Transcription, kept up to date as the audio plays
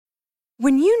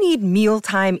When you need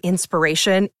mealtime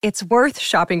inspiration, it's worth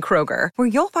shopping Kroger, where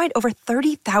you'll find over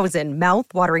 30,000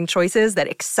 mouth-watering choices that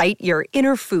excite your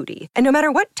inner foodie. And no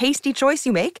matter what tasty choice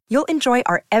you make, you'll enjoy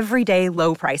our everyday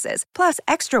low prices, plus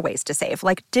extra ways to save,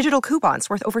 like digital coupons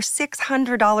worth over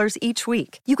 $600 each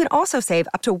week. You can also save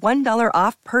up to $1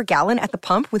 off per gallon at the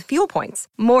pump with fuel points.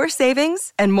 More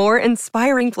savings and more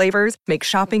inspiring flavors make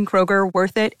shopping Kroger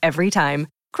worth it every time.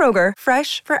 Kroger,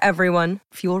 fresh for everyone.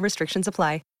 Fuel restrictions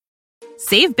apply.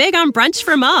 Save big on brunch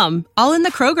for mom, all in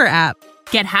the Kroger app.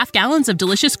 Get half gallons of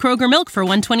delicious Kroger milk for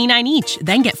 $1.29 each.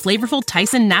 Then get flavorful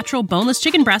Tyson natural boneless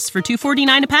chicken breasts for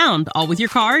 $2.49 a pound, all with your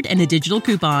card and a digital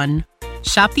coupon.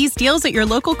 Shop these deals at your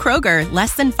local Kroger,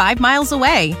 less than 5 miles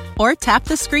away. Or tap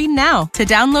the screen now to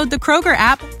download the Kroger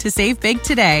app to save big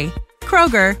today.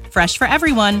 Kroger, fresh for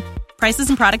everyone. Prices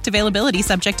and product availability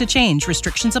subject to change.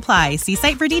 Restrictions apply. See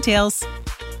site for details.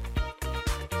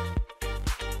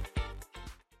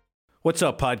 What's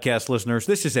up, podcast listeners?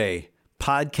 This is a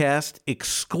podcast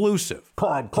exclusive.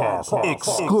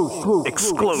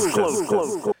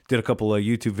 Exclusive. Did a couple of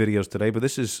YouTube videos today, but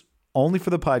this is only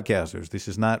for the podcasters. This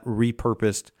is not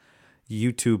repurposed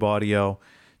YouTube audio.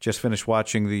 Just finished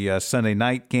watching the Sunday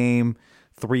night game.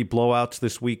 3 blowouts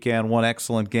this weekend, 1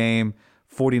 excellent game.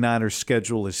 49ers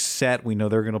schedule is set. We know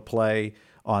they're going to play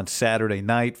on Saturday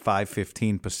night,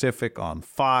 5:15 Pacific on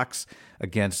Fox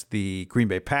against the Green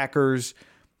Bay Packers.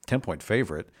 10-point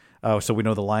favorite. So we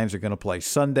know the Lions are going to play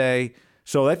Sunday.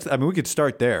 So we could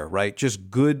start there, right? Just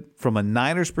good from a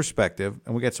Niners perspective.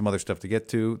 And we got some other stuff to get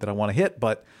to that I want to hit.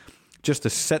 But just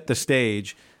to set the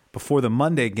stage before the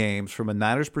Monday games from a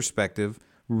Niners perspective,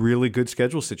 really good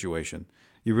schedule situation.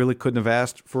 You really couldn't have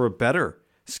asked for a better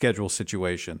schedule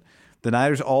situation. The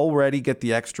Niners already get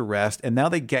the extra rest, and now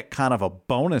they get kind of a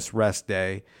bonus rest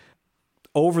day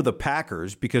over the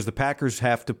Packers because the Packers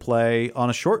have to play on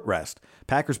a short rest.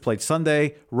 Packers played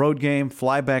Sunday, road game,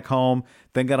 fly back home,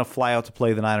 then got to fly out to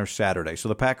play the Niners Saturday. So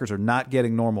the Packers are not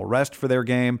getting normal rest for their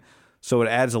game, so it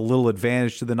adds a little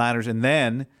advantage to the Niners. And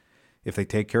then if they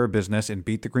take care of business and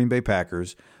beat the Green Bay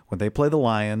Packers, when they play the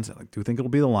Lions, and I do think it'll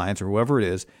be the Lions or whoever it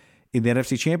is, in the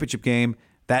NFC Championship game,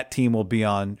 that team will be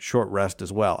on short rest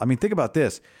as well. I mean, think about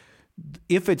this.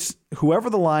 If it's whoever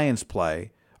the Lions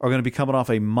play are going to be coming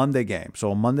off a Monday game,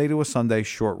 so a Monday to a Sunday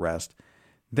short rest,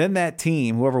 then that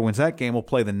team, whoever wins that game, will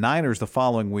play the Niners the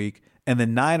following week, and the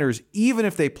Niners, even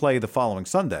if they play the following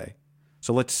Sunday,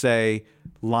 so let's say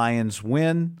Lions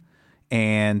win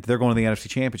and they're going to the NFC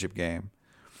Championship game,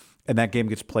 and that game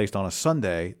gets placed on a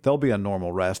Sunday, they'll be on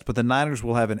normal rest, but the Niners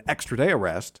will have an extra day of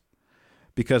rest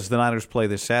because the Niners play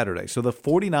this Saturday. So the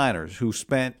 49ers, who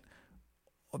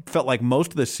felt like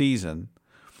most of the season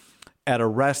at a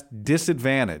rest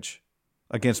disadvantage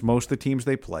against most of the teams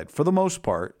they played, for the most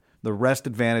part, the rest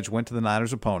advantage went to the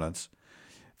Niners' opponents.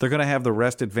 They're going to have the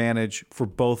rest advantage for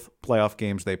both playoff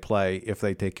games they play if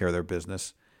they take care of their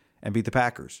business and beat the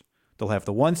Packers. They'll have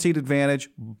the 1-seed advantage,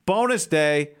 bonus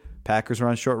day, Packers are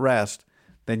on short rest.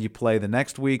 Then you play the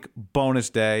next week,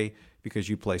 bonus day, because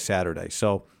you play Saturday.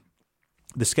 So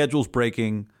the schedule's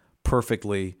breaking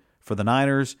perfectly for the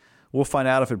Niners. We'll find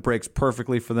out if it breaks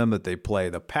perfectly for them that they play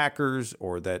the Packers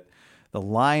or that the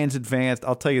Lions advanced.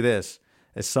 I'll tell you this,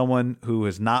 as someone who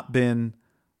has not been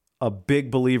a big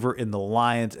believer in the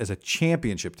Lions as a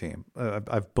championship team.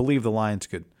 I believe the Lions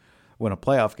could win a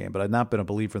playoff game, but I've not been a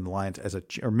believer in the Lions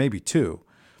or maybe two,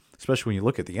 especially when you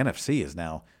look at the NFC is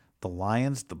now the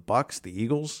Lions, the Bucks, the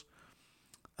Eagles.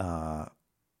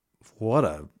 What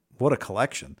a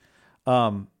collection.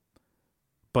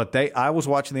 But I was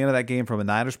watching the end of that game from a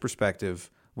Niners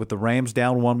perspective with the Rams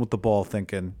down 1 with the ball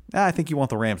thinking, I think you want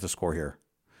the Rams to score here.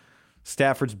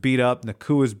 Stafford's beat up.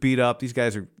 Nakua's beat up. These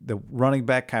guys are the running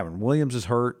back. Kyron Williams is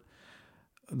hurt.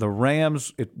 The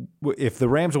Rams, if the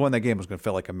Rams won that game, it was going to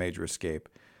feel like a major escape.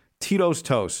 Tito's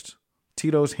Toast.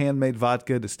 Tito's handmade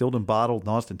vodka, distilled and bottled in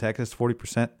Austin, Texas,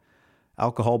 40%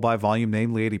 alcohol by volume,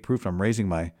 namely 80 proof. I'm raising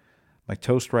my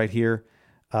toast right here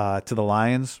to the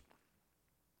Lions.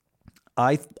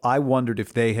 I wondered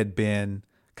if they had been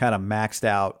kind of maxed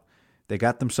out. They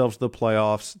got themselves to the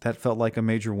playoffs. That felt like a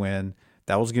major win.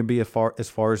 That was going to be as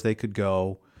far as they could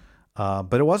go.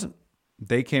 But it wasn't.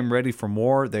 They came ready for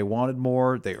more. They wanted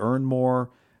more. They earned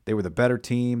more. They were the better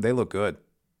team. They look good.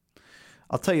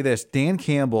 I'll tell you this. Dan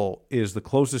Campbell is the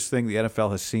closest thing the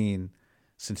NFL has seen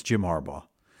since Jim Harbaugh.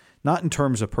 Not in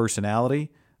terms of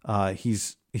personality.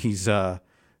 He's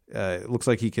looks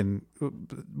like he can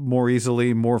more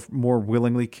easily, more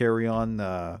willingly carry on,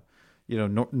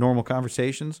 normal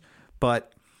conversations.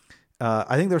 But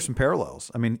I think there's some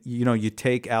parallels. I mean, you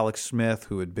take Alex Smith,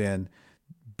 who had been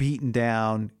beaten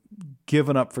down,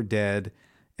 given up for dead,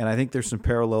 And I think there's some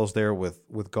parallels there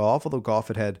with Goff, although Goff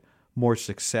had more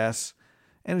success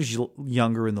and is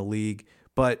younger in the league.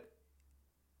 But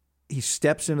he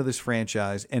steps into this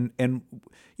franchise, and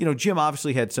Jim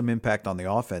obviously had some impact on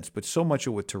the offense, but so much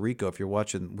of it with Tirico, if you're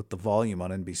watching with the volume on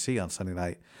NBC on Sunday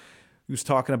night, he was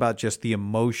talking about just the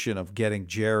emotion of getting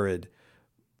Jared,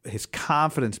 his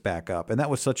confidence back up. And that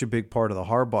was such a big part of the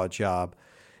Harbaugh job.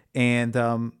 And,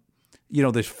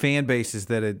 there's fan bases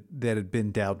that had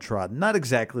been downtrodden. Not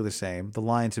exactly the same. The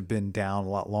Lions have been down a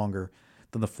lot longer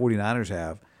than the 49ers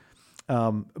have.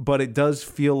 But it does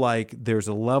feel like there's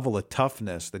a level of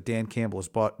toughness that Dan Campbell has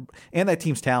brought, and that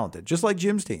team's talented, just like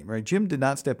Jim's team, right? Jim did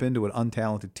not step into an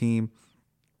untalented team.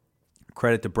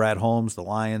 Credit to Brad Holmes, the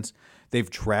Lions. They've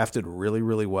drafted really,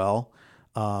 really well.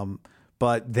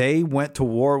 But they went to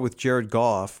war with Jared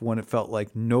Goff when it felt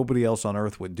like nobody else on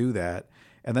earth would do that.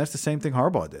 And that's the same thing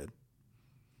Harbaugh did.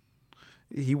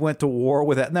 He went to war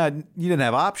with that. Now, you didn't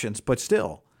have options, but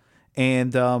still.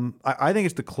 And I think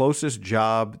it's the closest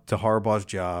job to Harbaugh's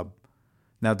job.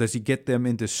 Now, does he get them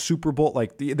into Super Bowl?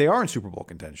 Like, they are in Super Bowl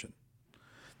contention.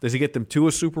 Does he get them to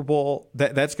a Super Bowl?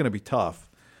 That's going to be tough.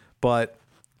 But,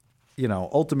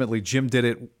 ultimately, Jim did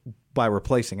it by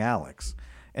replacing Alex.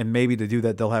 And maybe to do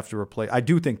that, they'll have to replace – I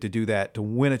do think to do that, to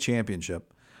win a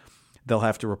championship, they'll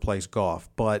have to replace Goff.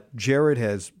 But Jared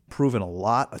has proven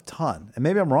a ton. And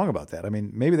maybe I'm wrong about that. I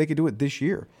mean, maybe they could do it this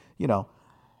year. I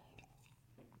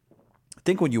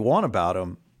think when you want about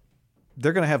them,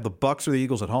 they're going to have the Bucs or the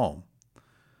Eagles at home.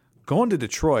 Going to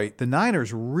Detroit, the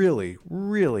Niners really,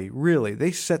 really, really,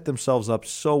 they set themselves up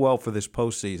so well for this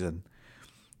postseason.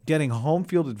 Getting home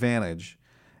field advantage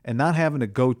and not having to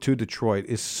go to Detroit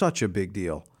is such a big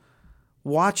deal.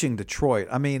 Watching Detroit,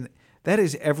 I mean, that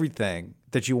is everything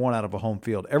that you want out of a home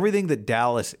field. Everything that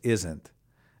Dallas isn't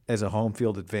as a home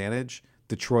field advantage,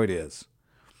 Detroit is.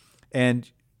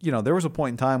 And there was a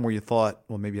point in time where you thought,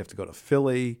 well, maybe you have to go to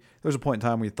Philly. There was a point in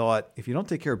time where you thought, if you don't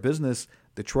take care of business,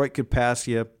 Detroit could pass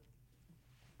you.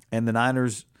 And the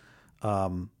Niners,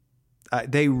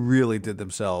 they really did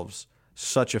themselves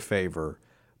such a favor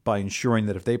by ensuring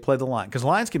that if they play the Lions, because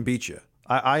Lions can beat you.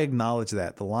 I acknowledge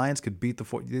that. The Lions could beat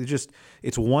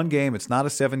it's one game. It's not a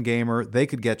 7-gamer. They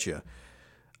could get you.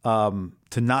 To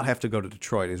not have to go to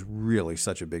Detroit is really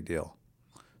such a big deal.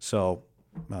 So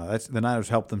the Niners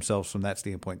helped themselves from that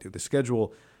standpoint too. The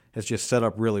schedule has just set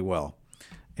up really well,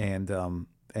 and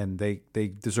they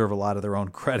deserve a lot of their own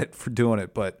credit for doing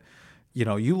it. But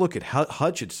you look at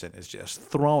Hutchinson is just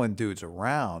throwing dudes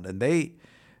around, and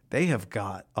they have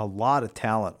got a lot of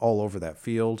talent all over that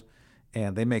field,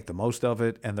 and they make the most of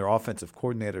it. And their offensive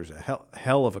coordinator is a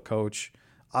hell of a coach.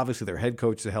 Obviously, their head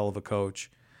coach is a hell of a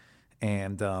coach,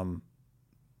 and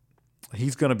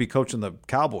he's going to be coaching the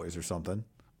Cowboys or something.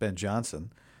 Ben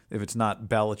Johnson, if it's not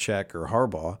Belichick or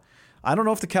Harbaugh. I don't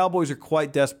know if the Cowboys are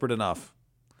quite desperate enough.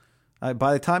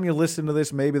 By the time you listen to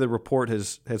this, maybe the report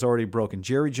has already broken.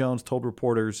 Jerry Jones told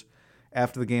reporters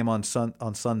after the game on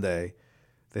Sunday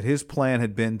that his plan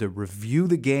had been to review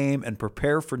the game and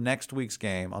prepare for next week's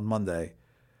game on Monday.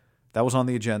 That was on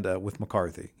the agenda with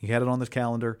McCarthy. He had it on his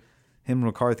calendar. Him and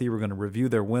McCarthy were going to review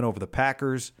their win over the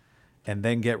Packers and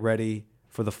then get ready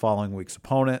for the following week's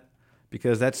opponent.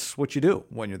 Because that's what you do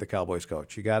when you're the Cowboys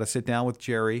coach. You got to sit down with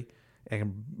Jerry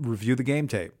and review the game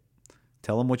tape.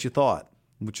 Tell him what you thought,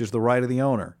 which is the right of the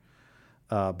owner.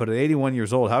 But at 81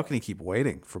 years old, how can he keep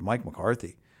waiting for Mike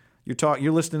McCarthy?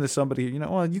 You're listening to somebody,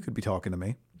 you could be talking to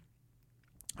me.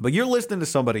 But you're listening to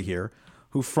somebody here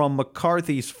who from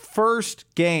McCarthy's first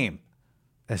game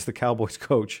as the Cowboys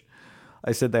coach,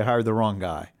 I said they hired the wrong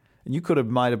guy. And you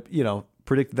might have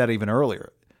predicted that even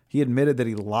earlier. He admitted that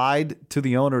he lied to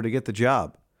the owner to get the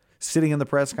job, sitting in the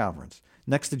press conference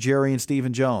next to Jerry and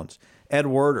Stephen Jones. Ed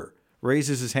Werder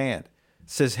raises his hand,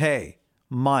 says, "Hey,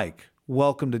 Mike,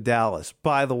 welcome to Dallas.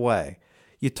 By the way,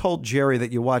 you told Jerry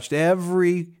that you watched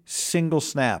every single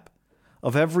snap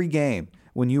of every game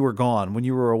when you were gone, when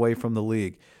you were away from the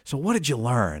league. So what did you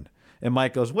learn?" And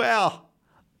Mike goes, "Well,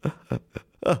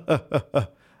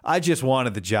 I just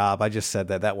wanted the job. I just said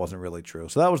that. That wasn't really true."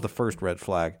 So that was the first red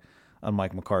flag on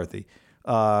Mike McCarthy.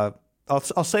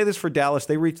 I'll say this for Dallas.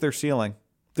 They reached their ceiling.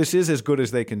 This is as good as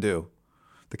they can do.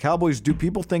 The Cowboys do.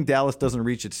 People think Dallas doesn't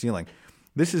reach its ceiling.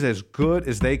 This is as good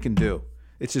as they can do.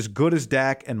 It's as good as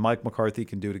Dak and Mike McCarthy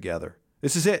can do together.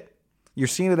 This is it. You're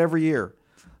seeing it every year.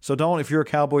 So if you're a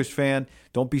Cowboys fan,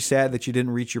 don't be sad that you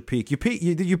didn't reach your peak. You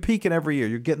peak in every year.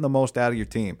 You're getting the most out of your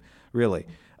team, really.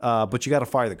 But you got to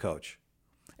fire the coach.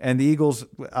 And the Eagles,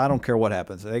 I don't care what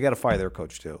happens. They got to fire their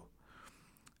coach too.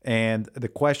 And the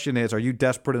question is, are you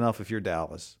desperate enough if you're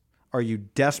Dallas? Are you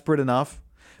desperate enough?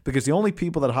 Because the only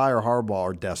people that hire Harbaugh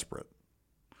are desperate.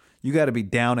 You got to be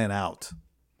down and out.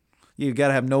 You got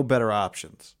to have no better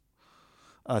options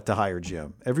to hire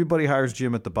Jim. Everybody hires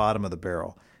Jim at the bottom of the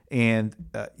barrel. And,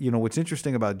 what's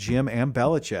interesting about Jim and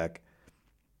Belichick,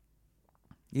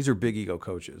 these are big ego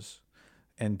coaches.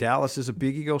 And Dallas is a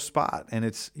big ego spot. And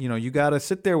it's, you got to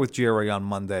sit there with Jerry on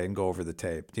Monday and go over the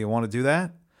tape. Do you want to do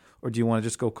that? Or do you want to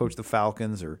just go coach the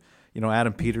Falcons? Or,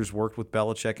 Adam Peters worked with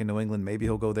Belichick in New England. Maybe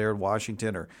he'll go there in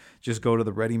Washington, or just go to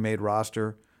the ready-made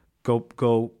roster. Go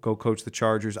coach the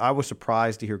Chargers. I was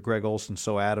surprised to hear Greg Olson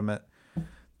so adamant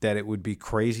that it would be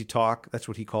crazy talk. That's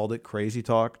what he called it, crazy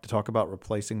talk, to talk about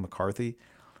replacing McCarthy.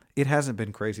 It hasn't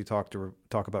been crazy talk to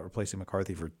talk about replacing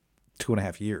McCarthy for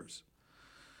 2.5 years.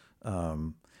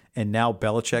 And now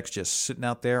Belichick's just sitting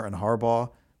out there, and Harbaugh,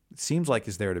 it seems like,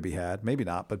 is there to be had. Maybe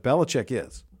not, but Belichick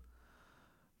is.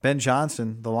 Ben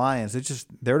Johnson, the Lions, it's just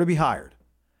there to be hired.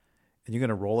 And you're going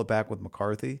to roll it back with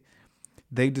McCarthy?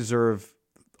 They deserve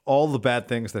all the bad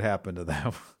things that happen to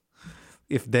them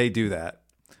if they do that.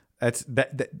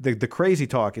 The crazy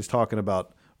talk is talking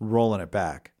about rolling it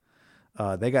back.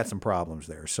 They got some problems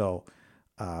there. So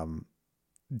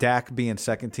Dak being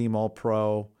second team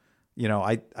All-Pro,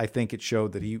 I think it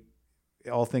showed that he,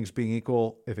 all things being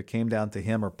equal, if it came down to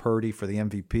him or Purdy for the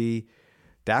MVP,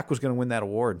 Dak was going to win that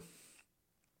award.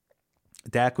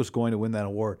 Dak was going to win that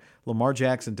award. Lamar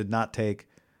Jackson did not take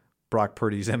Brock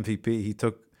Purdy's MVP. He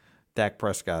took Dak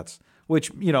Prescott's, which,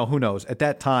 who knows? At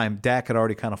that time, Dak had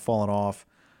already kind of fallen off.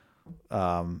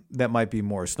 That might be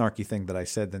more a snarky thing that I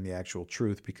said than the actual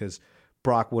truth, because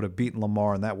Brock would have beaten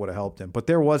Lamar and that would have helped him. But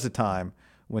there was a time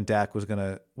when Dak was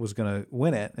gonna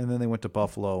win it, and then they went to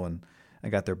Buffalo and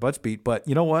got their butts beat. But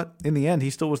you know what? In the end, he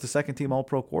still was the second team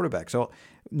All-Pro quarterback. So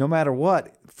no matter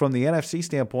what, from the NFC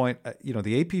standpoint,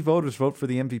 the AP voters vote for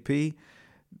the MVP.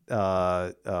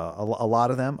 A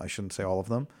lot of them, I shouldn't say all of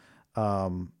them,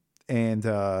 and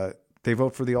they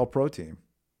vote for the All-Pro team.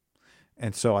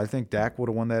 And so I think Dak would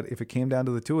have won that. If it came down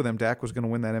to the two of them, Dak was going to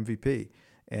win that MVP.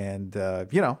 And,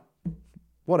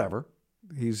 whatever.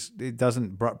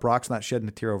 Brock's not shedding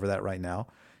a tear over that right now.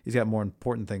 He's got more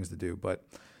important things to do. But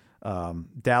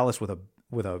Dallas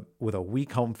with a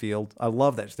weak home field. I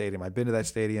love that stadium. I've been to that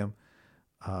stadium.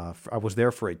 I was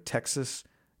there for a Texas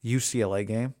UCLA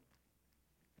game.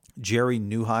 Jerry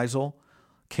Neuheisel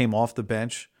came off the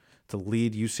bench to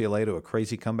lead UCLA to a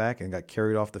crazy comeback and got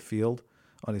carried off the field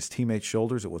on his teammates'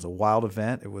 shoulders. It was a wild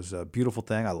event. It was a beautiful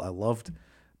thing. I loved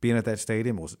being at that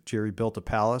stadium. Jerry built a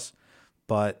palace,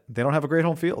 but they don't have a great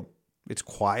home field. It's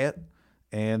quiet,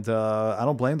 and I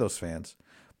don't blame those fans.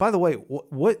 By the way,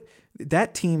 what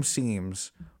that team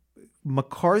seems,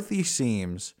 McCarthy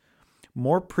seems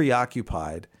more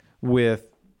preoccupied with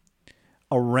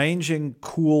arranging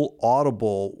cool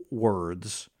audible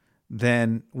words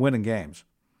than winning games.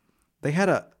 They had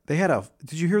a.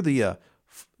 Did you hear the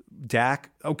Dak?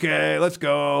 Okay, let's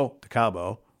go to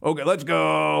Cabo. Okay, let's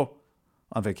go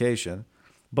on vacation.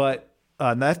 But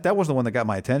that wasn't the one that got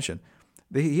my attention.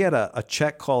 He had a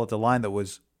check call at the line that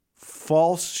was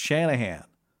false Shanahan.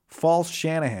 False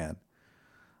Shanahan.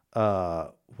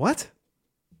 What?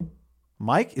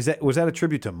 Mike? Was that a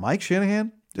tribute to Mike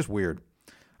Shanahan? Just weird.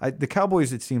 The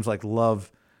Cowboys, it seems like,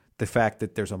 love the fact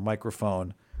that there's a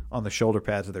microphone on the shoulder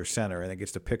pads of their center, and it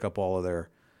gets to pick up all their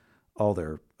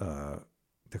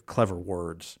clever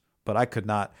words. But I could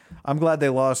not. I'm glad they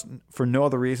lost for no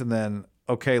other reason than,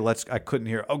 okay, I couldn't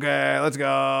hear, okay, let's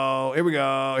go. Here we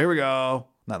go.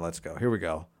 Not let's go. Here we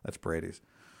go. That's Brady's.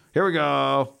 Here we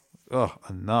go. Oh,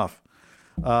 enough.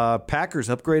 Packers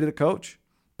upgraded a coach.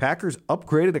 Packers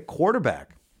upgraded a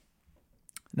quarterback.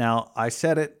 Now, I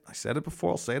said it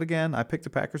before. I'll say it again. I picked the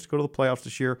Packers to go to the playoffs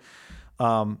this year.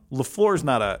 LaFleur's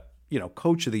not a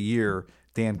coach of the year.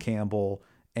 Dan Campbell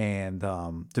and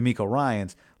DeMeco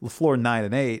Ryans. LaFleur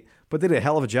 9-8, but they did a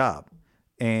hell of a job.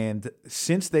 And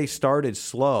since they started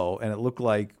slow, and it looked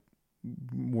like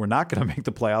we're not going to make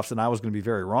the playoffs, and I was going to be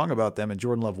very wrong about them, and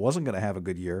Jordan Love wasn't going to have a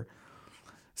good year.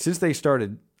 Since they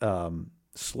started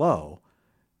slow,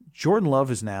 Jordan Love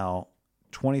is now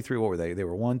 23. What were they? They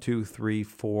were 1, 2, 3,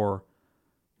 4,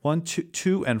 1,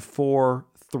 2 and 4,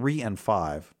 3 and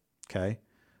 5. Okay.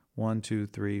 1, 2,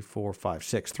 3, 4, 5,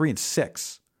 6. 3 and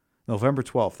 6. November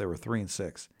 12th, they were 3 and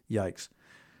 6. Yikes.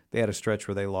 They had a stretch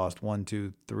where they lost 1,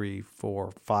 2, 3,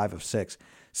 4, 5 of 6.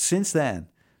 Since then,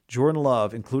 Jordan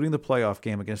Love, including the playoff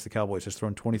game against the Cowboys, has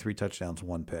thrown 23 touchdowns,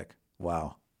 1 pick.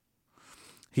 Wow.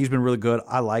 He's been really good.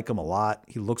 I like him a lot.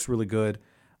 He looks really good.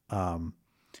 On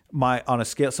a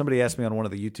scale, somebody asked me on one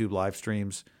of the YouTube live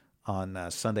streams on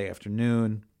Sunday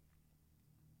afternoon,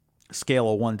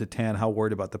 scale of 1 to 10, how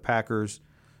worried about the Packers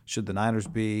should the Niners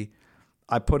be?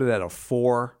 I put it at a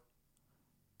 4.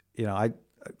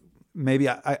 maybe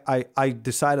I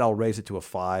decided I'll raise it to a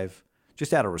 5,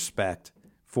 just out of respect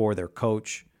for their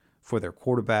coach, for their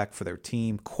quarterback, for their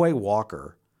team. Quay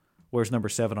Walker, wears number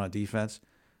 7 on defense,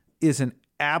 is an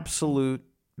absolute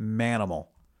manimal.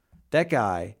 That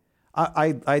guy,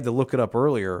 I had to look it up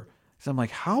earlier. So I'm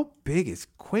like, how big is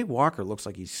Quay Walker? Looks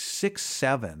like he's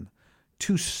 6'7",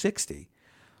 260.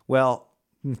 Well,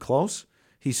 close.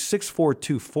 He's 6'4",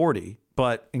 240,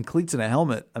 but in cleats and a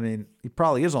helmet, I mean, he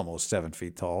probably is almost 7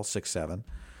 feet tall, 6'7".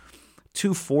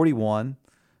 241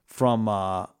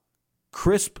 from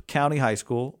Crisp County High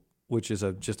School, which is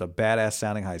just a badass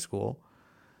sounding high school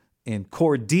in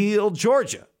Cordele,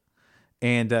 Georgia.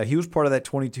 And he was part of that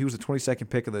he was the 22nd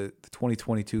pick of the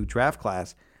 2022 draft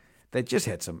class that just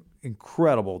had some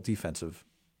incredible defensive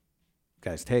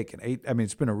guys taken.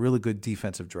 It's been a really good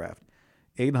defensive draft.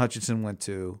 Aiden Hutchinson went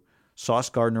 2. Sauce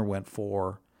Gardner went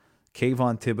 4.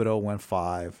 Kayvon Thibodeau went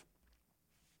 5.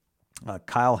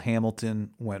 Kyle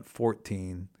Hamilton went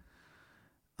 14.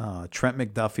 Trent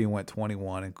McDuffie went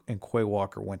 21, and Quay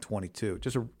Walker went 22.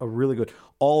 Just a really good.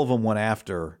 All of them went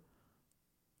after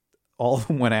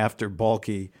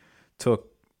Balky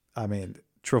took.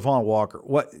 Travon Walker.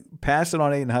 Pass it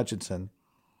on Aiden Hutchinson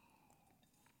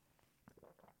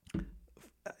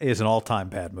is an all-time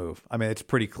bad move. I mean, it's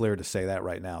pretty clear to say that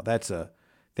right now. That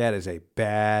is a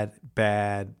bad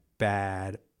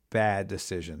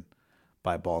decision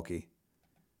by Balky.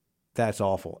 That's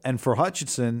awful. And for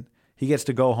Hutchinson, he gets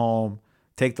to go home,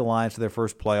 take the Lions to their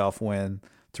first playoff win.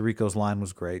 Tirico's line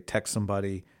was great. Text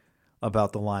somebody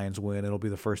about the Lions win. It'll be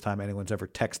the first time anyone's ever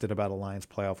texted about a Lions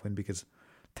playoff win because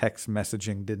text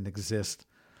messaging didn't exist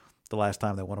the last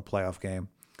time they won a playoff game.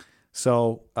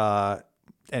 So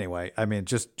anyway,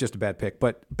 just a bad pick.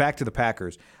 But back to the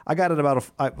Packers. I got it about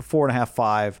a 4.5,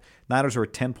 5. Niners are a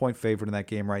 10-point favorite in that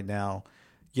game right now.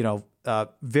 Not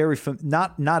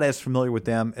as familiar with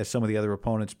them as some of the other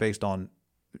opponents based on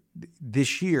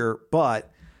this year,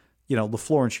 but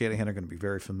LaFleur and Shanahan are going to be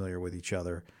very familiar with each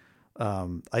other.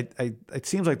 It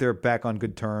seems like they're back on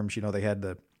good terms. They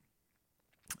had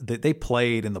they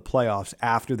played in the playoffs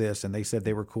after this, and they said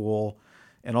they were cool,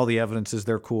 and all the evidence is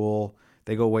they're cool.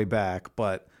 They go way back.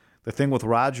 But the thing with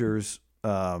Rodgers,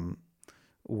 where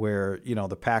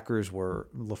the Packers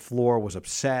LaFleur was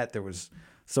upset. There was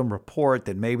some report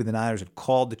that maybe the Niners had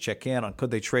called to check in on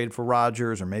could they trade for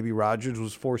Rodgers, or maybe Rodgers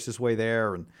was forced his way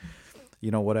there, and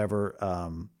whatever.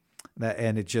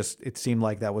 And it seemed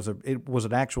like it was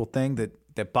an actual thing that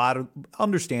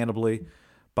understandably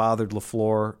bothered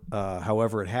LaFleur.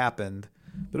 However it happened,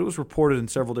 but it was reported in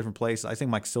several different places. I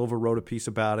think Mike Silver wrote a piece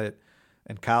about it,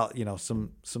 and Kyle,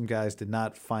 some guys did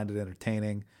not find it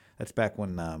entertaining. That's back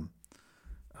when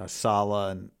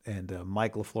Saleh and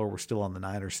Mike LaFleur were still on the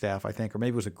Niners staff, I think, or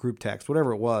maybe it was a group text,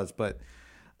 whatever it was. But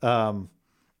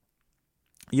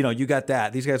you got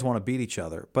that. These guys want to beat each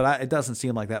other, but it doesn't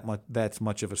seem like that's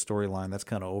much of a storyline. That's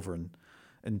kind of over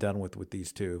and done with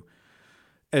these two.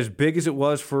 As big as it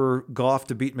was for Goff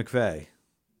to beat McVay,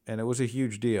 and it was a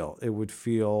huge deal, it would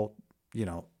feel,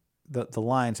 the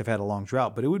Lions have had a long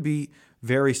drought, but it would be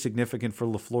very significant for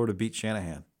LaFleur to beat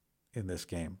Shanahan in this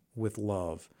game with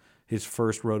Love. His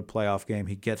first road playoff game,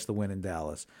 he gets the win in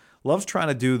Dallas. Love's trying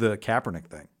to do the Kaepernick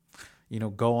thing,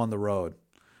 go on the road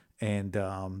and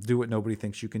do what nobody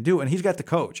thinks you can do. And he's got the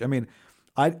coach.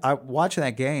 I watching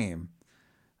that game,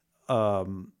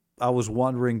 I was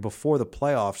wondering before the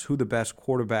playoffs who the best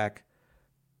quarterback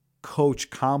coach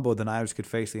combo the Niners could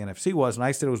face the NFC was, and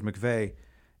I said it was McVay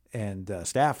and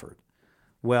Stafford.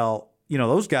 Well,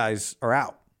 those guys are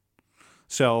out.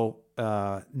 So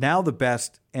now the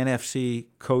best NFC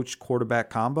coach quarterback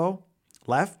combo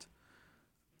left,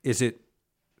 is it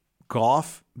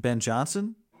Goff, Ben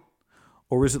Johnson,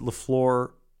 or is it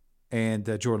LaFleur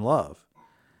and Jordan Love?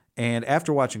 And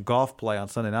after watching Goff play on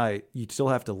Sunday night, you'd still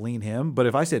have to lean him. But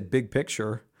if I said big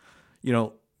picture,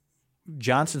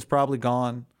 Johnson's probably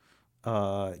gone,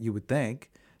 you would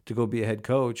think, to go be a head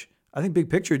coach. I think big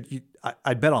picture,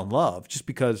 I'd bet on Love just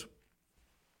because,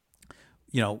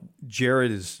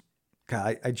 Jared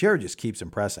just keeps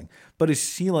impressing. But his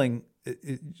ceiling,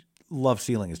 Love's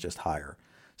ceiling is just higher.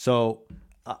 So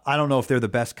I don't know if they're the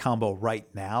best combo right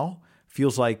now.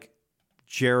 Feels like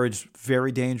Jared's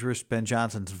very dangerous. Ben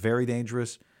Johnson's very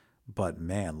dangerous. But,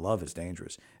 man, Love is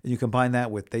dangerous. And you combine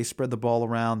that with they spread the ball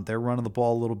around. They're running the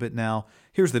ball a little bit now.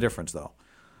 Here's the difference, though.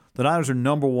 The Niners are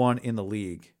number 1 in the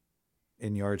league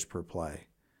in yards per play.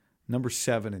 Number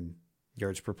 7 in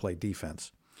yards per play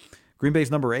defense. Green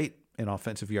Bay's number 8 in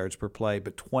offensive yards per play,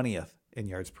 but 20th in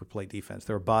yards per play defense.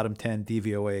 They're a bottom 10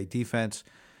 DVOA defense,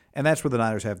 and that's where the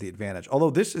Niners have the advantage. Although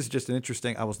this is just an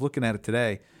interesting – I was looking at it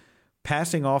today.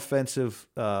 passing touchdowns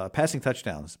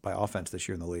by offense this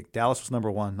year in the league. Dallas was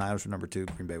number 1. Niners were number 2.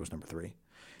 Green Bay was number 3.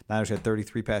 Niners had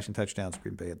 33 passing touchdowns.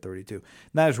 Green Bay had 32.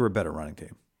 Niners were a better running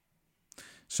team.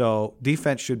 So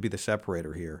defense should be the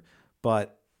separator here.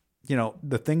 But,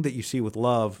 the thing that you see with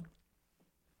Love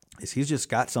is he's just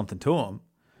got something to him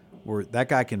where that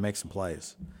guy can make some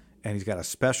plays. And he's got a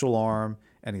special arm,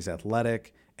 and he's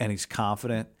athletic, and he's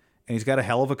confident, and he's got a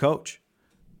hell of a coach.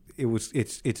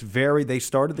 They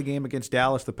started the game against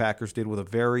Dallas, the Packers did, with a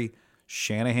very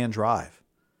Shanahan drive.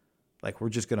 Like, we're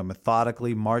just going to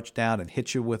methodically march down and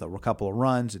hit you with a couple of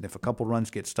runs, and if a couple of runs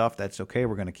get stuffed, that's okay.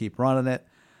 We're going to keep running it,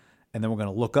 and then we're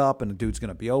going to look up, and the dude's going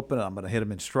to be open, and I'm going to hit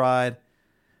him in stride,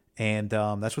 and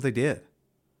that's what they did.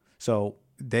 So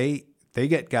they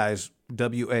get guys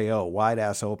WAO, wide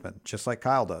ass open, just like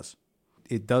Kyle does.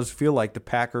 It does feel like the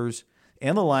Packers,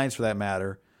 and the Lions for that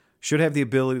matter, should have the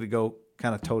ability to go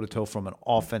kind of toe-to-toe from an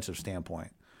offensive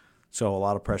standpoint. So a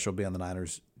lot of pressure will be on the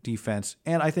Niners' defense.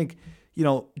 And I think,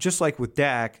 just like with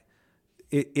Dak,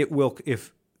 it will,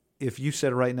 if you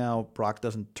said right now Brock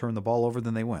doesn't turn the ball over,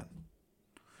 then they win.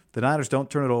 The Niners don't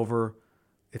turn it over.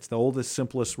 It's the oldest,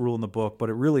 simplest rule in the book, but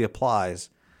it really applies.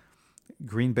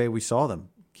 Green Bay, we saw them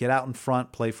get out in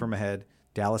front, play from ahead.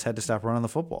 Dallas had to stop running the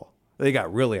football. They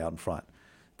got really out in front.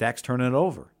 Dak's turning it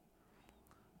over.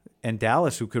 And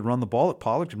Dallas, who could run the ball,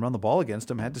 Pollard could run the ball against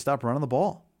him, had to stop running the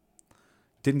ball.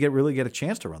 Didn't really get a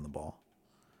chance to run the ball.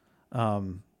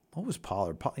 What was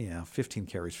Pollard? 15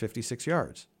 carries, 56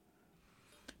 yards.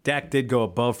 Dak did go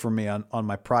above for me on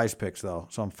my prize picks, though,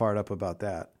 so I'm fired up about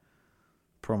that.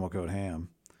 Promo code HAM.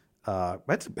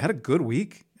 Had a good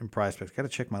week in prize picks. Got to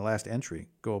check my last entry.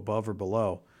 Go above or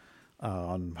below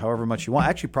on however much you want.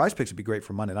 Actually, prize picks would be great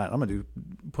for Monday night. I'm going to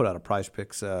put out a prize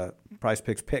picks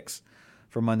picks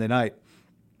for Monday night.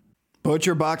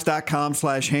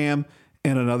 ButcherBox.com/ham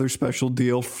and another special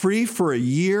deal. Free for a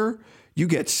year. You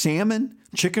get salmon,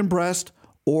 chicken breast,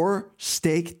 or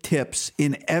steak tips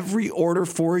in every order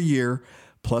for a year,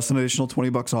 plus an additional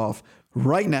 $20 off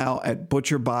right now at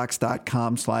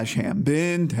ButcherBox.com/ham.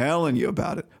 Been telling you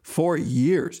about it for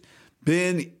years.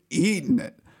 Been eating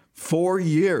it for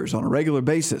years on a regular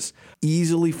basis.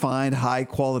 Easily find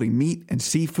high-quality meat and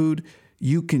seafood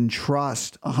you can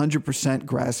trust. 100%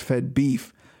 grass-fed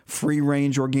beef,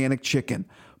 free-range organic chicken,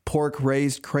 pork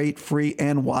raised crate-free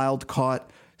and wild-caught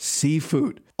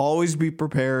seafood. Always be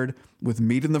prepared with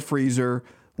meat in the freezer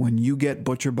when you get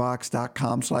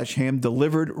ButcherBox.com/ham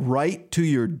delivered right to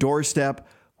your doorstep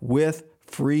with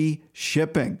free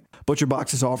shipping.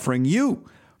 ButcherBox is offering you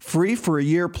free for a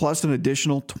year plus an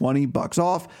additional $20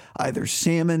 off either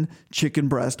salmon, chicken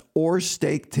breast, or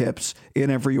steak tips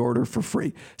in every order for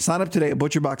free. Sign up today at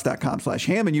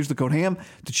ButcherBox.com/ham and use the code HAM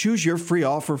to choose your free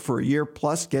offer for a year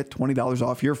plus get $20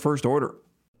 off your first order.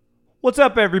 What's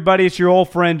up, everybody? It's your old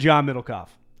friend, John Middlecoff.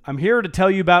 I'm here to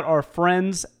tell you about our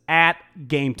friends at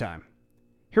Game Time.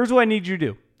 Here's what I need you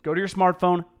to do. Go to your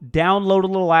smartphone, download a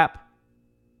little app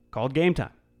called Game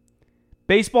Time.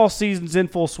 Baseball season's in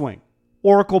full swing.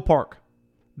 Oracle Park.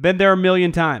 Been there a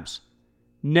million times.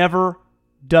 Never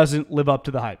doesn't live up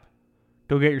to the hype.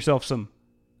 Go get yourself some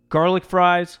garlic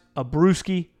fries, a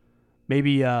brewski,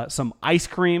 maybe some ice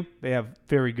cream. They have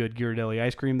very good Ghirardelli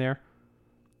ice cream there.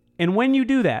 And when you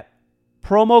do that,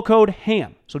 promo code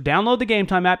HAM. So download the Game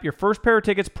Time app. Your first pair of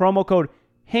tickets, promo code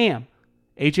HAM,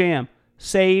 H-A-M,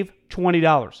 save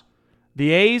 $20. The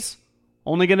A's,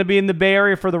 only going to be in the Bay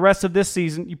Area for the rest of this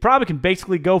season. You probably can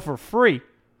basically go for free.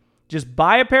 Just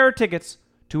buy a pair of tickets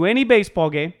to any baseball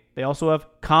game. They also have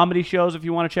comedy shows if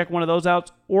you want to check one of those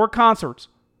out, or concerts.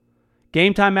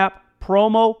 Game Time app,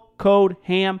 promo code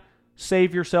HAM,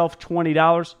 save yourself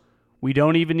 $20. We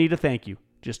don't even need a thank you.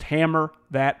 Just hammer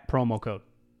that promo code.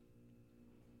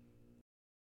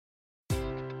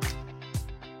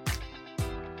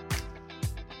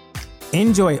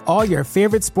 Enjoy all your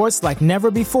favorite sports like never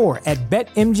before at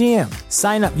BetMGM.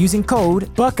 Sign up using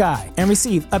code Buckeye and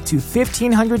receive up to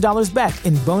 $1,500 back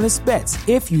in bonus bets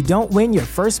if you don't win your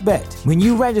first bet. When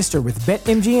you register with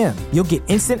BetMGM, you'll get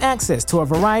instant access to a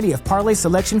variety of parlay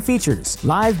selection features,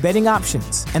 live betting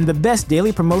options, and the best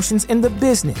daily promotions in the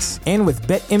business. And with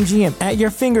BetMGM at your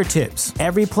fingertips,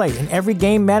 every play and every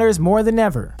game matters more than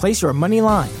ever. Place your money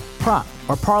line, prop,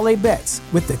 or parlay bets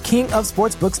with the king of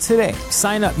sportsbooks today.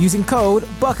 Sign up using code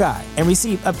Buckeye and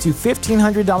receive up to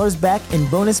 $1,500 back in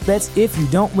bonus bets if you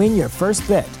don't win your first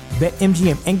bet.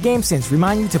 BetMGM and GameSense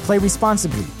remind you to play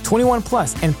responsibly. 21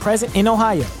 plus and present in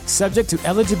Ohio, subject to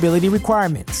eligibility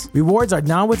requirements. Rewards are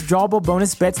non-withdrawable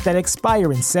bonus bets that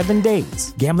expire in 7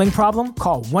 days. Gambling problem?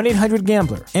 Call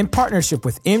 1-800-GAMBLER. In partnership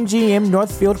with MGM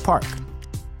Northfield Park.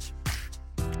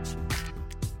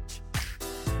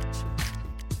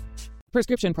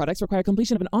 Prescription products require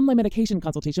completion of an online medication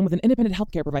consultation with an independent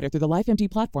healthcare provider through the LifeMD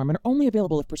platform and are only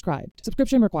available if prescribed.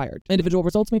 Subscription required. Individual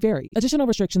results may vary. Additional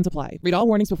restrictions apply. Read all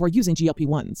warnings before using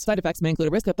GLP-1s. Side effects may include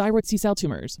a risk of thyroid C-cell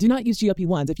tumors. Do not use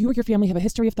GLP-1s if you or your family have a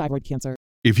history of thyroid cancer.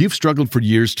 If you've struggled for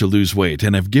years to lose weight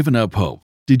and have given up hope,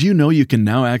 did you know you can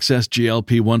now access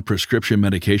GLP-1 prescription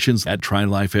medications at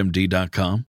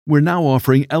TryLifeMD.com? We're now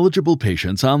offering eligible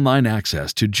patients online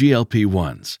access to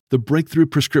GLP-1s, the breakthrough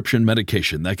prescription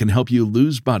medication that can help you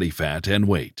lose body fat and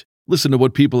weight. Listen to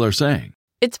what people are saying.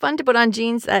 It's fun to put on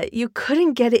jeans that you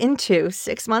couldn't get into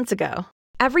 6 months ago.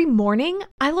 Every morning,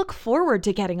 I look forward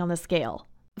to getting on the scale.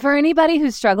 For anybody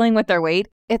who's struggling with their weight,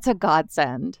 it's a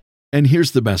godsend. And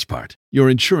here's the best part. Your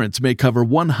insurance may cover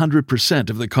 100%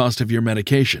 of the cost of your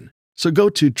medication. So go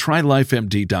to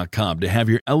TryLifeMD.com to have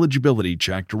your eligibility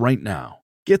checked right now.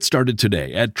 Get started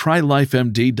today at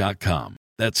TryLifeMD.com.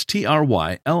 That's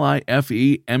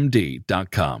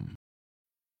TryLifeMD.com.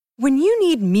 When you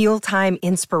need mealtime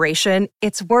inspiration,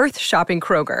 it's worth shopping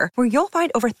Kroger, where you'll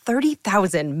find over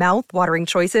 30,000 mouth-watering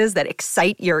choices that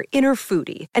excite your inner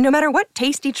foodie. And no matter what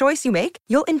tasty choice you make,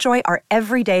 you'll enjoy our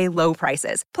everyday low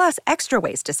prices, plus extra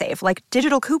ways to save, like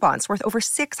digital coupons worth over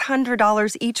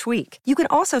 $600 each week. You can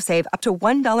also save up to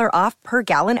 $1 off per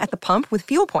gallon at the pump with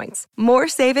fuel points. More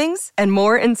savings and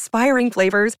more inspiring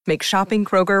flavors make shopping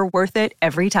Kroger worth it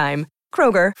every time.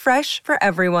 Kroger, fresh for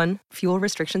everyone. Fuel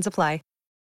restrictions apply.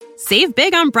 Save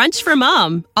big on brunch for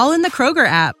mom, all in the Kroger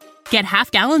app. Get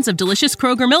half gallons of delicious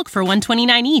Kroger milk for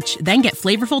 $1.29 each. Then get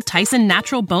flavorful Tyson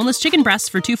natural boneless chicken breasts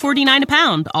for $2.49 a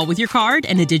pound, all with your card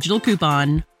and a digital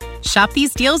coupon. Shop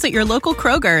these deals at your local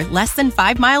Kroger, less than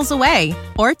 5 miles away.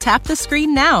 Or tap the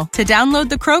screen now to download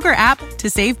the Kroger app to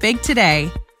save big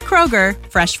today. Kroger,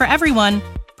 fresh for everyone.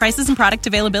 Prices and product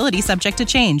availability subject to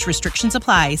change. Restrictions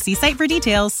apply. See site for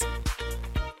details.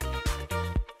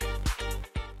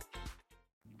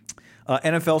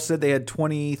 NFL said they had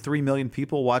 23 million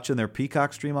people watching their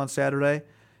Peacock stream on Saturday.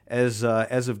 As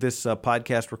of this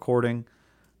podcast recording,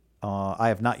 I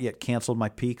have not yet canceled my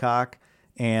Peacock,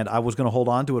 and I was going to hold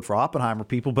on to it for Oppenheimer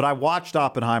people, but I watched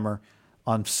Oppenheimer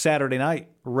on Saturday night,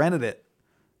 rented it,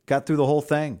 got through the whole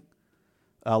thing.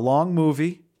 A long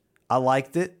movie. I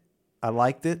liked it.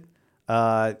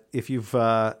 If you've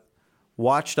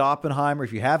watched Oppenheimer,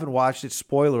 if you haven't watched it,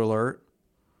 spoiler alert,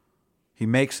 he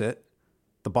makes it,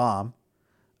 the bomb.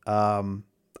 I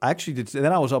actually did.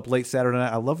 Then I was up late Saturday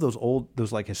night. I love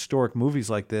those like historic movies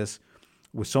like this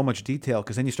with so much detail,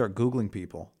 because then you start Googling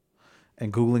people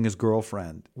and Googling his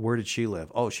girlfriend. Where did she live?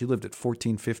 Oh, she lived at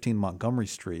 1415 Montgomery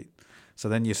Street. So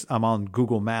then I'm on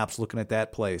Google Maps looking at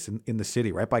that place in the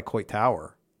city, right by Coit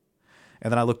Tower.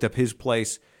 And then I looked up his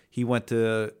place. He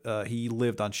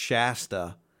lived on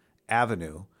Shasta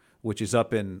Avenue, which is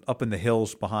up in the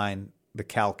hills behind the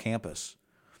Cal campus.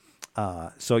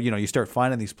 So, you start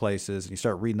finding these places and you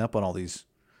start reading up on all these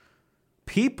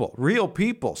people, real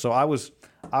people. So I was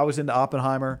into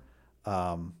Oppenheimer.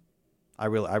 I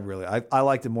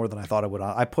liked it more than I thought I would.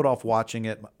 I put off watching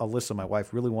it. Alyssa, my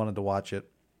wife, really wanted to watch it.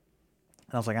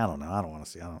 And I was like, I don't know. I don't want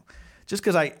to see it. Just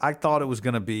because I thought it was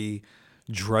going to be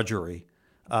drudgery.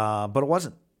 But it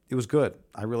wasn't. It was good.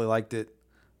 I really liked it.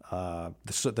 The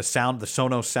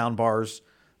Sonos sound bars.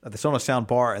 The Sonos sound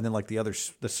bar, and then like the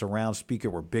surround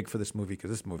speaker were big for this movie, because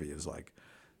this movie is like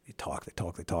they talk, and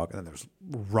then there's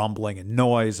rumbling and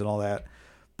noise and all that.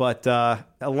 But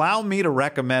allow me to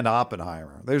recommend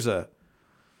Oppenheimer. There's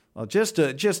just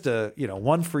a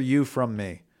one for you from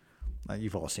me.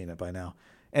 You've all seen it by now.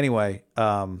 Anyway,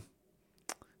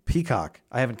 Peacock.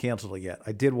 I haven't canceled it yet.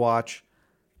 I did watch.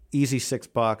 Easy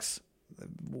 $6.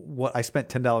 What I spent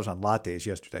 $10 on lattes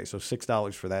yesterday, so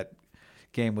 $6 for that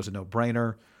game was a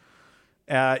no-brainer.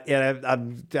 And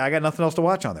I got nothing else to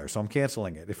watch on there, so I'm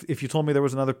canceling it. If you told me there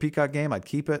was another Peacock game, I'd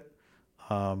keep it.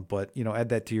 But add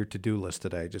that to your to-do list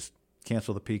today. Just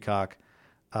cancel the Peacock.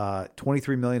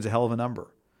 23 million is a hell of a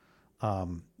number.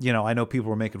 I know people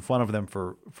were making fun of them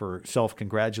for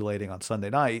self-congratulating on Sunday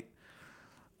night.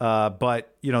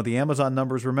 But the Amazon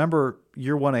numbers. Remember,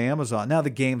 year one of Amazon. Now the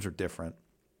games are different,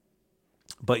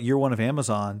 but year one of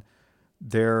Amazon,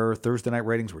 their Thursday night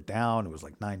ratings were down. It was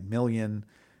like 9 million.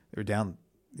 They were down,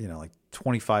 like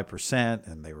 25%,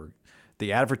 and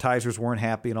the advertisers weren't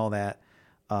happy and all that.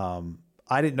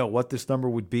 I didn't know what this number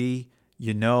would be.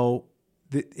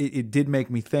 It did make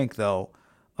me think though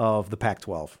of the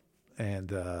Pac-12,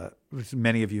 and as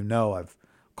many of you know, I've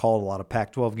called a lot of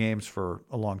Pac-12 games for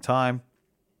a long time,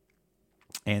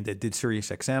 and it did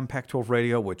SiriusXM Pac-12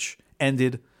 radio, which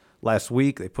ended last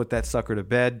week. They put that sucker to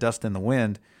bed, dust in the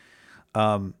wind.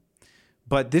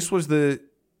 But this was the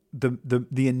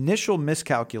initial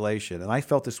miscalculation, and I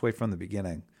felt this way from the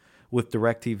beginning, with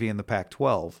DirecTV and the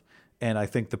Pac-12, and I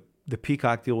think the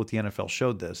Peacock deal with the NFL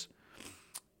showed this.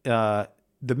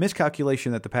 The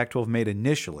miscalculation that the Pac-12 made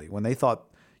initially when they thought,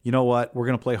 you know what, we're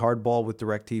going to play hardball with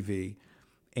DirecTV,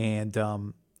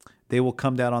 and they will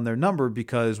come down on their number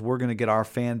because we're going to get our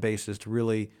fan bases to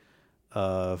really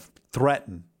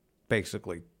threaten,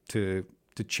 basically, to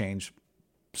change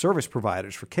service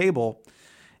providers for cable.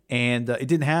 And it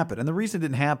didn't happen. And the reason it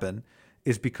didn't happen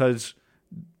is because,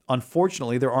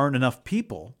 unfortunately, there aren't enough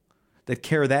people that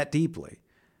care that deeply.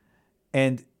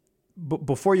 And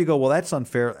before you go, well, that's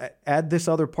unfair, add this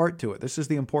other part to it. This is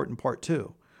the important part,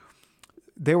 too.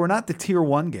 They were not the tier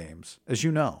 1 games, as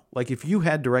you know. Like, if you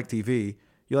had DirecTV,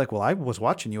 you're like, well, I was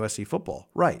watching USC football.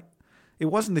 Right. It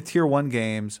wasn't the tier 1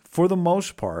 games, for the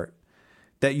most part,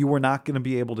 that you were not going to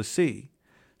be able to see.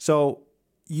 So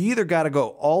you either got to go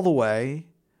all the way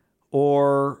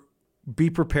or be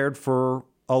prepared for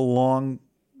a long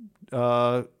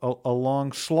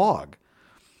slog.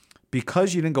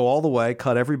 Because you didn't go all the way,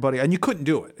 cut everybody, and you couldn't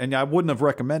do it. And I wouldn't have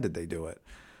recommended they do it.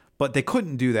 But they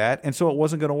couldn't do that, and so it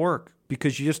wasn't going to work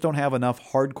because you just don't have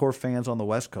enough hardcore fans on the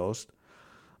West Coast,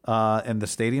 and the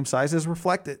stadium sizes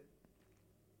reflect it.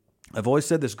 I've always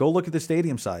said this. Go look at the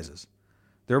stadium sizes.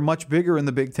 They're much bigger in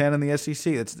the Big Ten and the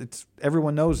SEC. It's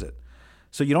everyone knows it.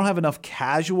 So you don't have enough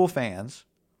casual fans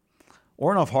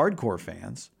or enough hardcore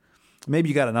fans. Maybe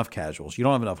you got enough casuals. You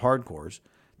don't have enough hardcores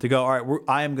to go, all right,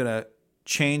 I am going to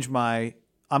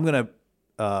I'm going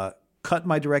to cut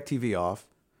my DirecTV off,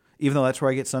 even though that's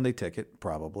where I get Sunday Ticket,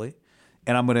 probably.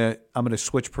 And I'm going to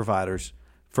switch providers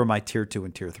for my tier 2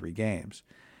 and tier 3 games.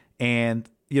 And,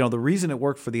 the reason it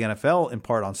worked for the NFL in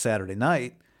part on Saturday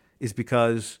night is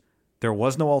because there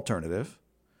was no alternative.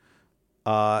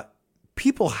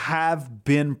 People have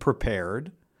been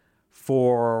prepared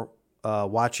for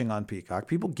watching on Peacock.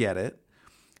 People get it.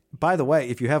 By the way,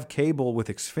 if you have cable with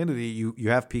Xfinity, you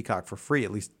have Peacock for free.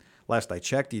 At least last I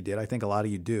checked, you did. I think a lot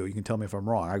of you do. You can tell me if I'm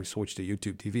wrong. I switched to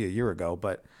YouTube TV a year ago.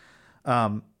 But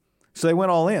so they went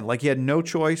all in. Like, you had no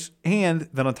choice. And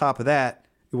then on top of that,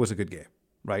 it was a good game,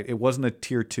 right? It wasn't a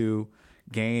tier 2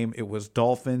 game. It was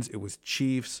Dolphins. It was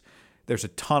Chiefs. There's a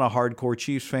ton of hardcore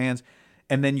Chiefs fans.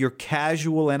 And then your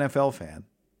casual NFL fan,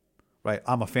 right?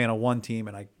 I'm a fan of one team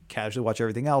and I casually watch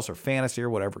everything else, or fantasy or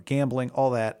whatever, gambling,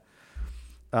 all that.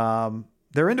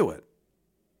 They're into it.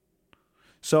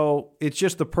 So it's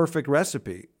just the perfect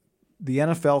recipe. The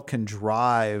NFL can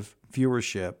drive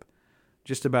viewership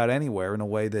just about anywhere in a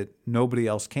way that nobody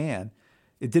else can.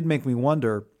 It did make me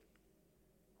wonder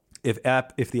if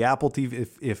the Apple TV,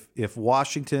 if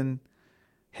Washington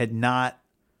had not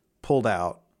pulled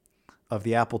out of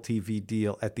the Apple TV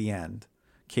deal at the end,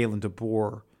 Kalen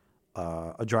DeBoer,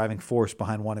 a driving force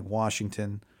behind wanting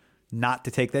Washington not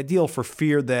to take that deal for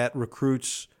fear that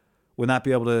recruits would not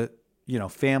be able to,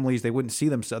 families, they wouldn't see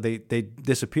themselves. They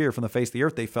disappear from the face of the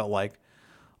earth, they felt like,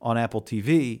 on Apple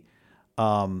TV.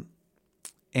 Phil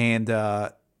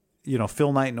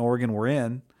Knight and Oregon were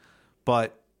in.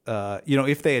 But,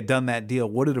 if they had done that deal,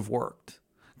 would it have worked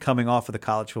coming off of the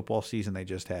college football season they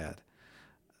just had?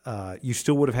 You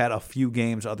still would have had a few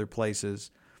games other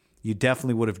places. You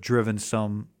definitely would have driven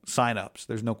some signups.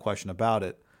 There's no question about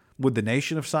it. Would the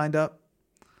nation have signed up?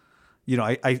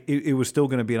 It was still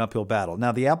going to be an uphill battle.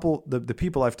 Now, the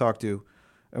people I've talked to,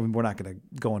 I mean, we're not going to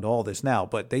go into all this now,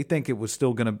 but they think it was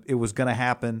going to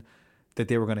happen, that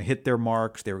they were going to hit their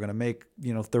marks. They were going to make,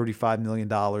 $35 million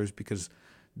because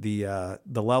the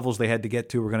levels they had to get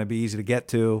to were going to be easy to get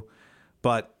to,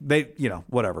 but they,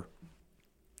 whatever.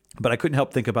 But I couldn't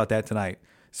help think about that tonight,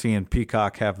 seeing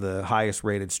Peacock have the highest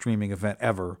rated streaming event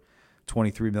ever,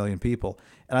 23 million people.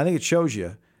 And I think it shows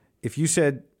you, if you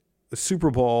said the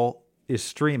Super Bowl is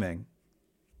streaming,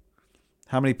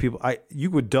 how many people, I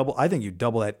think you'd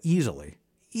double that easily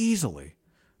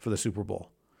for the Super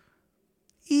Bowl.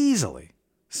 Easily.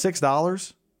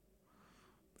 $6.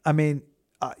 I mean,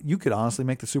 you could honestly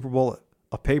make the Super Bowl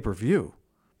a pay-per-view.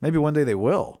 Maybe one day they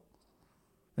will.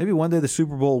 Maybe one day the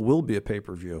Super Bowl will be a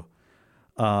pay-per-view.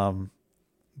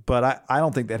 But I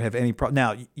don't think that'd have any problem.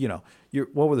 Now,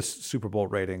 what were the Super Bowl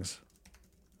ratings?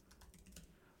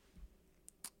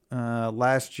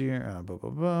 Last year,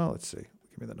 let's see.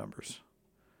 Give me the numbers.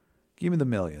 Give me the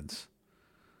millions.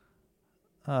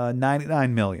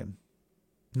 99 million.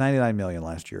 99 million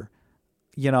last year.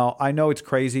 I know it's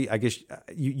crazy. I guess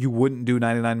you wouldn't do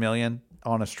 99 million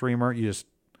on a streamer.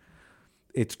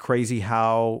 It's crazy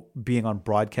how being on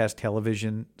broadcast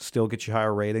television still gets you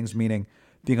higher ratings, meaning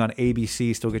being on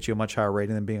ABC still gets you a much higher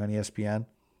rating than being on ESPN.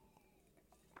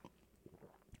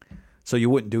 So you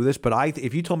wouldn't do this. But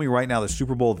if you told me right now the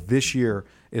Super Bowl this year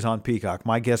is on Peacock,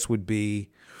 my guess would be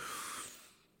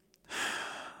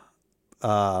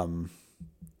I'd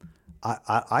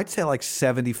say like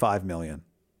 $75 million.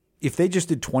 If they just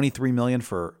did $23 million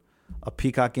for a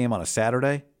Peacock game on a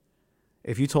Saturday,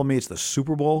 if you told me it's the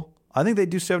Super Bowl, I think they'd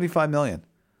do $75 million.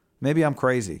 Maybe I'm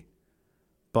crazy,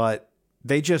 but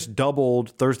they just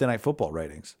doubled Thursday Night Football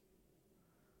ratings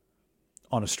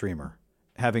on a streamer,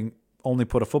 having only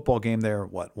put a football game there,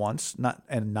 once, not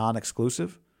and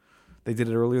non-exclusive. They did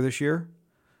it earlier this year.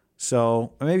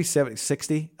 So maybe 70,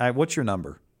 60. What's your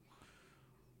number?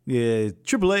 Yeah,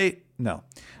 888. No.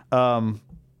 All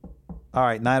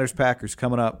right, Niners Packers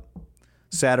coming up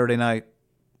Saturday night.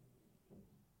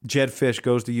 Jed Fish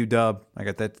goes to UW. I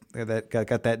got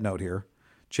that note here.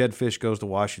 Jed Fish goes to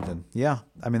Washington. Yeah,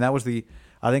 I mean I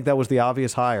think that was the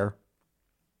obvious hire.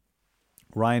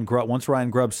 Once Ryan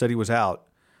Grubb said he was out,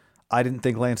 I didn't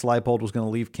think Lance Leipold was going to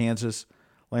leave Kansas.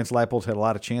 Lance Leipold's had a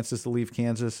lot of chances to leave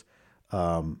Kansas.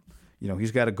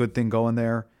 He's got a good thing going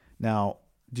there. Now,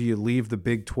 do you leave the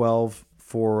Big 12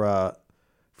 for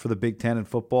the Big 10 in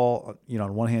football?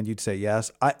 On one hand, you'd say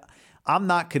yes. I'm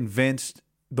not convinced.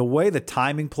 The way the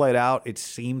timing played out, it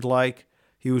seemed like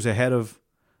he was ahead of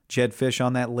Jed Fish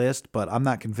on that list, but I'm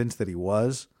not convinced that he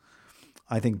was.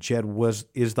 I think Jed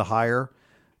is the hire.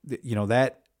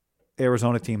 That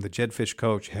Arizona team, the Jed Fish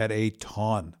coach, had a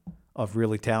ton of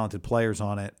really talented players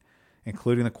on it,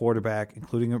 including the quarterback,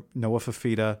 including Noah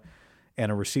Fafita,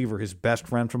 and a receiver, his best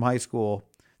friend from high school,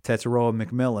 Tetsuroa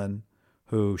McMillan,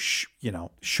 who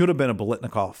should have been a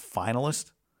Biletnikoff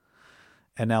finalist.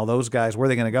 And now those guys, where are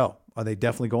they going to go? Are they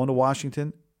definitely going to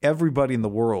Washington? Everybody in the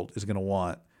world is going to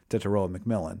want Tetsuroa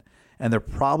McMillan, and they're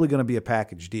probably going to be a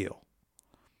package deal,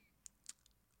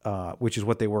 which is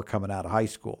what they were coming out of high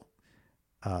school.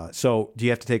 So do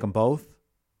you have to take them both?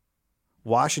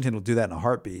 Washington will do that in a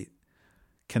heartbeat.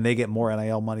 Can they get more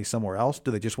NIL money somewhere else? Do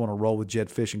they just want to roll with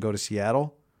Jed Fish and go to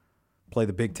Seattle, play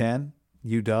the Big Ten,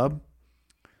 UW,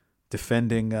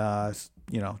 defending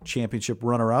championship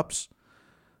runner-ups?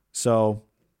 So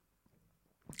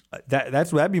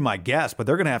that'd be my guess, but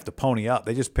they're going to have to pony up.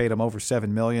 They just paid them over $7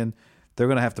 million. They're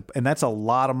going to have to, and that's a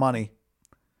lot of money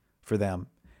for them.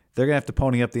 They're going to have to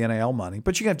pony up the NIL money,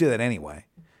 but you have to do that anyway.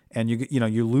 And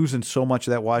you're losing so much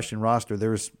of that Washington roster.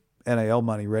 There's NIL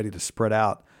money ready to spread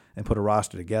out and put a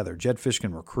roster together. Jed Fish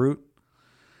can recruit,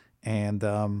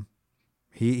 and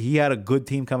he had a good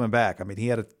team coming back. I mean, he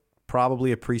had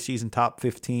probably a preseason top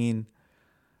 15.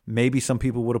 Maybe some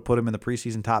people would have put him in the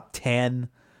preseason top 10.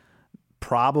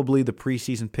 Probably the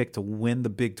preseason pick to win the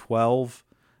Big 12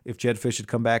 if Jed Fish had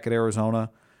come back at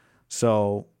Arizona.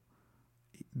 So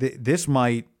this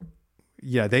might,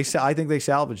 I think they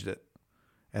salvaged it,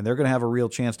 and they're going to have a real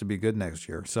chance to be good next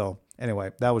year. So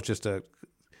anyway, that was just a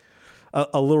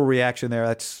little reaction there.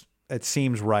 It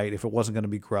seems right if it wasn't going to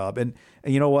be Grubb. And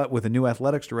you know what? With a new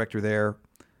athletics director there,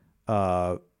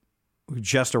 who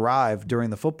just arrived during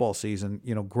the football season,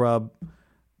 Grubb,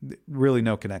 really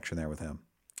no connection there with him.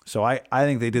 So I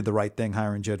think they did the right thing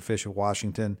hiring Jed Fish of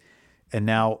Washington. And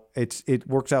now it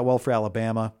works out well for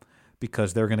Alabama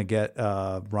because they're going to get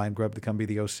Ryan Grubb to come be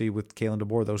the OC with Kalen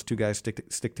DeBoer. Those two guys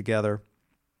stick together.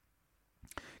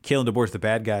 Kalen DeBoer's the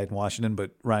bad guy in Washington,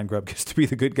 but Ryan Grubb gets to be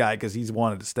the good guy because he's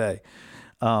wanted to stay.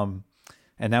 And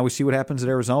now we see what happens at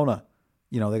Arizona.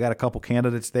 They got a couple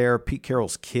candidates there. Pete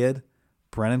Carroll's kid,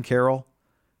 Brennan Carroll,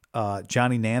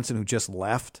 Johnny Nansen, who just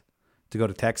left to go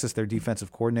to Texas, their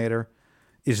defensive coordinator.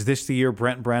 Is this the year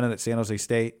Brent Brennan at San Jose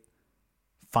State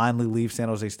finally leaves San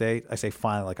Jose State? I say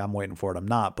finally like I'm waiting for it. I'm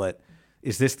not, but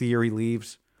is this the year he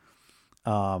leaves?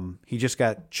 He just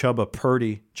got Chuba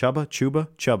Purdy. Chuba,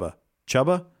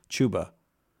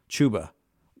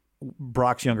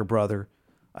 Brock's younger brother.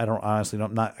 I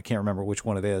can't remember which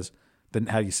one it is,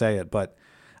 how you say it, but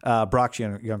Brock's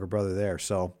younger brother there.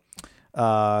 So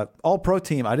all pro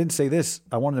team. I didn't say this.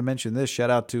 I wanted to mention this. Shout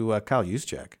out to Kyle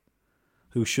Juszczyk,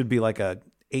 who should be like a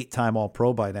 8-time all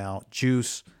pro by now.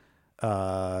 Juice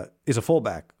is a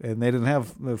fullback, and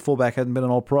the fullback hadn't been an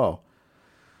all pro.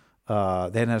 They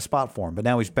hadn't had a spot for him, but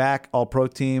now he's back, all pro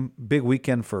team. Big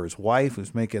weekend for his wife,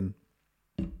 who's making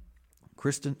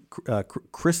Kristen,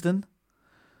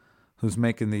 who's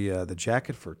making the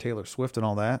jacket for Taylor Swift and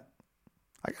all that.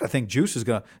 I gotta think Juice is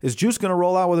gonna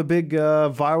roll out with a big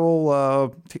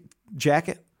viral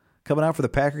jacket coming out for the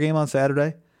Packer game on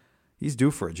Saturday. He's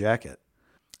due for a jacket.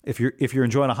 If you're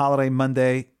enjoying a holiday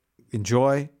Monday,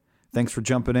 enjoy. Thanks for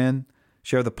jumping in.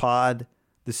 Share the pod.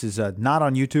 This is not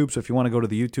on YouTube, so if you want to go to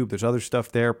the YouTube, there's other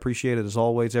stuff there. Appreciate it as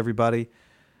always, everybody.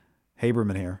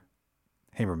 Haberman here.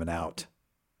 Haberman out.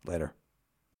 Later.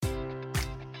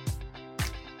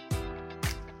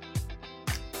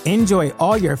 Enjoy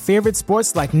all your favorite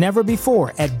sports like never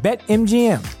before at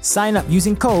BetMGM. Sign up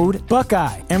using code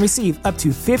Buckeye and receive up to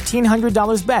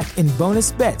 $1,500 back in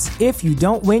bonus bets if you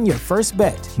don't win your first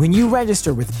bet. When you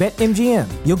register with BetMGM,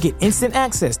 you'll get instant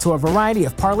access to a variety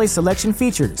of parlay selection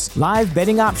features, live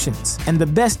betting options, and the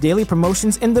best daily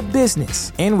promotions in the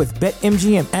business. And with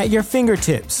BetMGM at your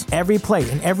fingertips, every play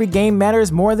and every game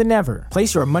matters more than ever.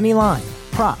 Place your money line,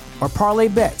 prop, or parlay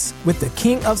bets with the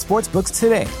king of sportsbooks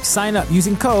today. Sign up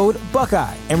using code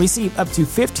Buckeye and receive up to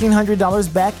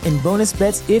 $1,500 back in bonus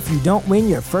bets if you don't win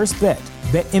your first bet.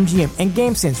 BetMGM and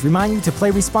GameSense remind you to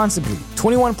play responsibly.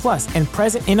 21 plus and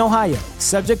present in Ohio,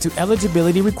 subject to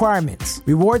eligibility requirements.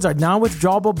 Rewards are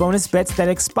non-withdrawable bonus bets that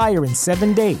expire in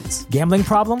 7 days. Gambling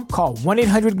problem? Call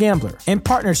 1-800-GAMBLER. In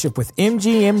partnership with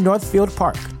MGM Northfield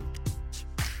Park.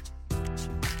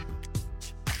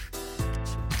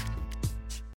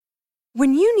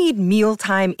 When you need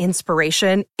mealtime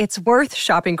inspiration, it's worth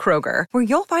shopping Kroger, where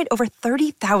you'll find over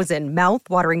 30,000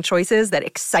 mouth-watering choices that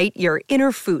excite your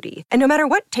inner foodie. And no matter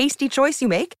what tasty choice you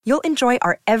make, you'll enjoy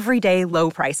our everyday low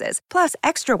prices, plus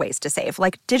extra ways to save,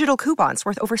 like digital coupons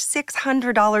worth over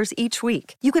 $600 each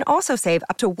week. You can also save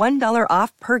up to $1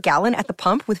 off per gallon at the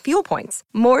pump with fuel points.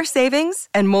 More savings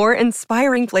and more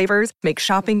inspiring flavors make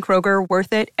shopping Kroger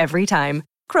worth it every time.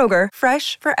 Kroger,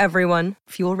 fresh for everyone.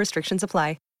 Fuel restrictions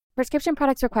apply. Prescription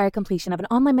products require completion of an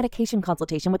online medication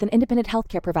consultation with an independent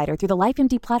healthcare provider through the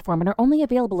LifeMD platform and are only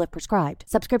available if prescribed.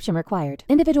 Subscription required.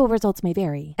 Individual results may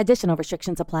vary. Additional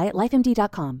restrictions apply at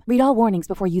lifemd.com. Read all warnings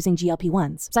before using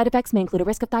GLP-1s. Side effects may include a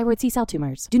risk of thyroid C-cell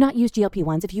tumors. Do not use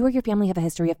GLP-1s if you or your family have a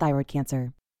history of thyroid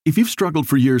cancer. If you've struggled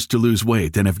for years to lose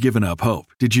weight and have given up hope,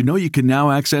 did you know you can now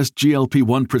access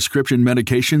GLP-1 prescription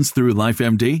medications through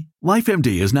LifeMD?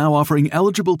 LifeMD is now offering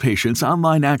eligible patients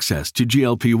online access to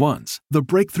GLP-1s, the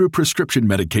breakthrough prescription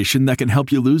medication that can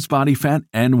help you lose body fat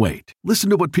and weight. Listen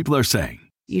to what people are saying.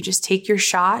 You just take your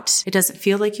shot. It doesn't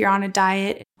feel like you're on a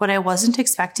diet. What I wasn't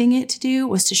expecting it to do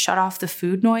was to shut off the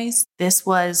food noise. This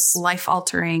was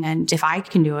life-altering, and if I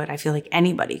can do it, I feel like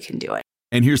anybody can do it.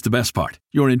 And here's the best part.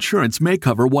 Your insurance may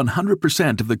cover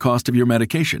 100% of the cost of your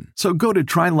medication. So go to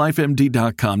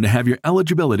TryLifeMD.com to have your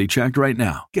eligibility checked right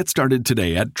now. Get started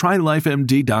today at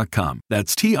TryLifeMD.com.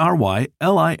 That's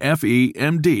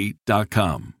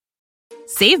TryLifeMD.com.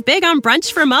 Save big on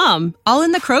brunch for mom, all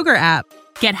in the Kroger app.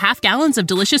 Get half gallons of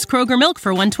delicious Kroger milk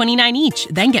for $1.29 each.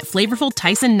 Then get flavorful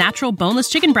Tyson natural boneless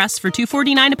chicken breasts for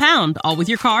 $2.49 a pound, all with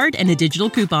your card and a digital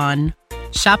coupon.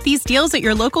 Shop these deals at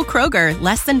your local Kroger,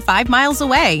 less than 5 miles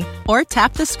away. Or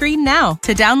tap the screen now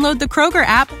to download the Kroger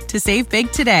app to save big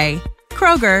today.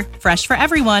 Kroger, fresh for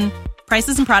everyone.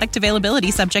 Prices and product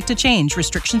availability subject to change.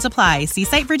 Restrictions apply. See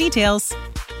site for details.